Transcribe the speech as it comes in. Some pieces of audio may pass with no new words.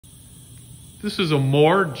This is a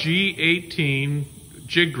Moore G-18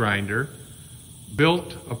 jig grinder,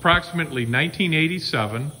 built approximately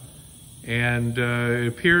 1987, and it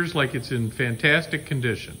appears like it's in fantastic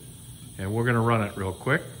condition. And we're going to run it real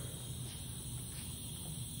quick.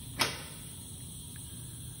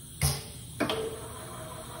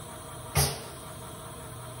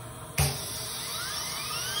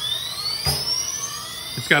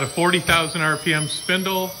 It's got a 40,000 RPM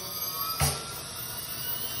spindle,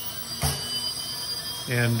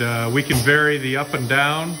 and we can vary the up and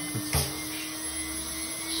down. Let's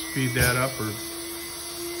speed that up a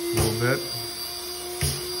little bit.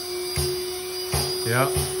 Yeah.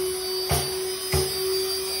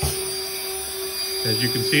 As you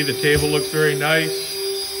can see, the table looks very nice.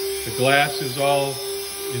 The glass is all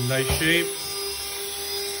in nice shape.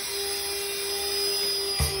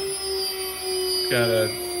 It's got a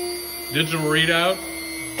digital readout.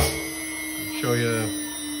 I'll show you.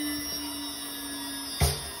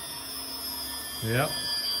 Yep.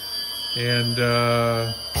 And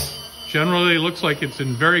generally it looks like it's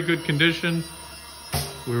in very good condition.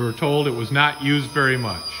 We were told it was not used very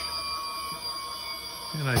much.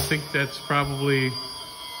 And I think that's probably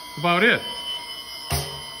about it.